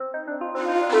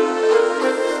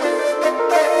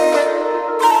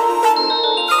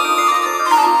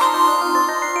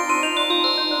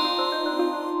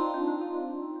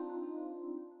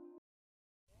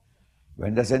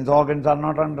When the sense organs are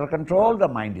not under control, the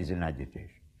mind is in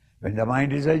agitation. When the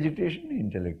mind is agitation, the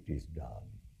intellect is dull.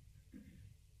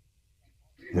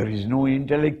 There is no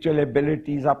intellectual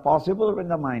abilities are possible when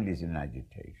the mind is in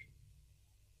agitation.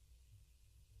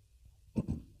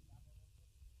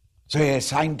 So a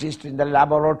scientist in the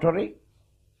laboratory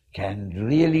can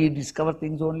really discover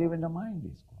things only when the mind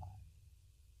is quiet.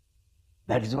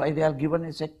 That is why they are given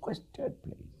a sequestered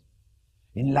place.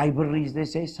 In libraries they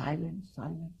say silence,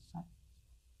 silence, silence.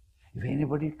 If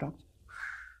anybody talks,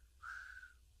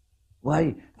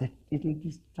 why? That it will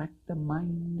distract the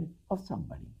mind of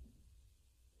somebody.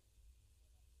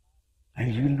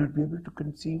 And he will not be able to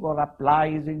conceive or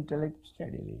apply his intellect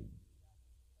steadily.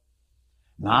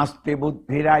 Nasti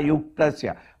buddhira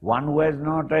yuktasya. One who has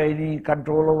not any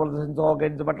control over the sense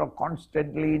organs but are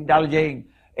constantly indulging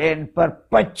and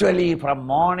perpetually from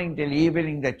morning till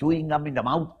evening the chewing gum in the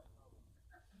mouth.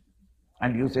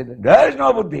 And you say that there is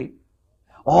no buddhi.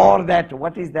 Or that,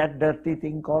 what is that dirty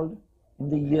thing called in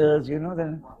the ears, you know,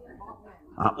 the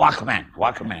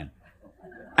Walkman.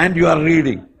 And you are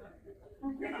reading.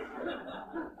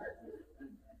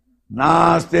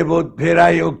 Nasti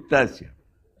buddhira yuktasya.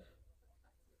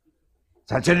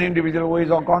 Such an individual who is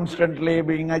constantly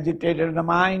being agitated in the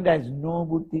mind has no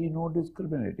buddhi, no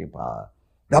discriminative power.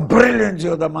 The brilliancy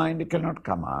of the mind cannot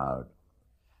come out.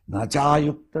 Nacha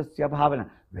yuktasya bhavana.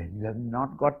 When you have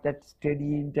not got that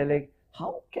steady intellect,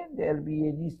 how can there be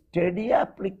any steady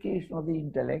application of the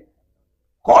intellect?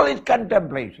 Call it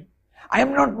contemplation. I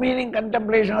am not meaning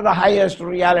contemplation of the highest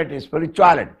reality,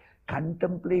 spirituality.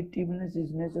 Contemplativeness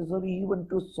is necessary even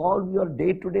to solve your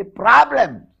day-to-day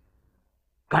problems.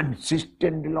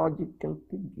 Consistent logical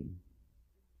thinking,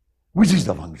 which is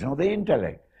the function of the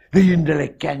intellect. The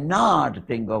intellect cannot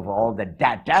think of all the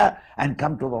data and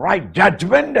come to the right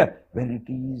judgment when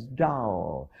it is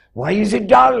dull. Why is it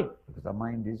dull? Because the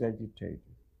mind is agitated.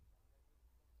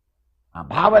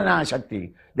 Bhavana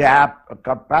Shakti, the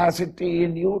capacity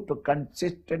in you to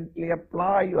consistently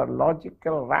apply your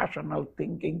logical, rational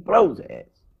thinking process,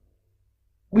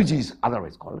 which is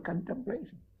otherwise called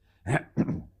contemplation.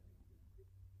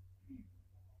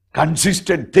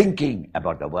 Consistent thinking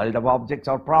about the world of objects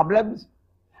or problems,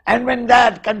 and when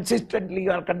that consistently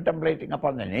you are contemplating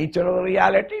upon the nature of the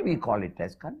reality, we call it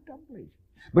as contemplation.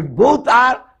 But both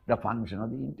are the function of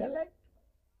the intellect.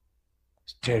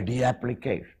 Steady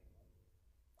application.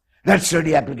 That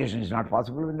steady application is not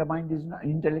possible when the mind is not,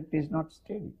 intellect is not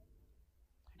steady.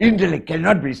 Intellect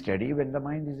cannot be steady when the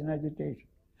mind is in agitation.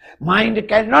 Mind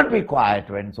cannot be quiet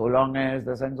when so long as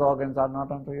the sense organs are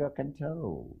not under your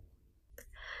control.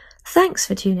 Thanks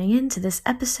for tuning in to this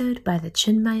episode by the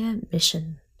Chinmaya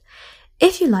Mission.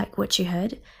 If you like what you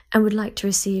heard and would like to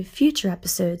receive future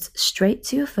episodes straight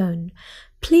to your phone,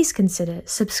 please consider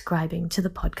subscribing to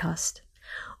the podcast.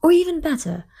 Or even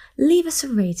better, leave us a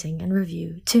rating and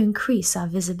review to increase our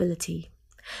visibility.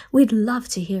 We'd love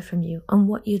to hear from you on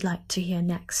what you'd like to hear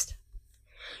next.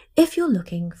 If you're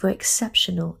looking for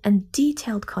exceptional and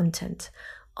detailed content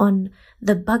on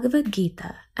the Bhagavad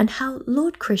Gita and how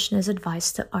Lord Krishna's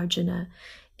advice to Arjuna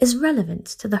is relevant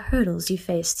to the hurdles you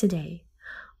face today,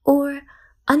 or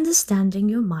understanding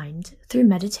your mind through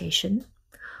meditation,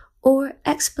 or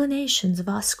explanations of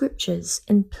our scriptures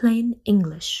in plain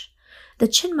English, the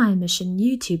Chinmaya Mission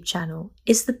YouTube channel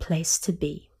is the place to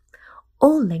be.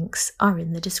 All links are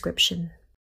in the description.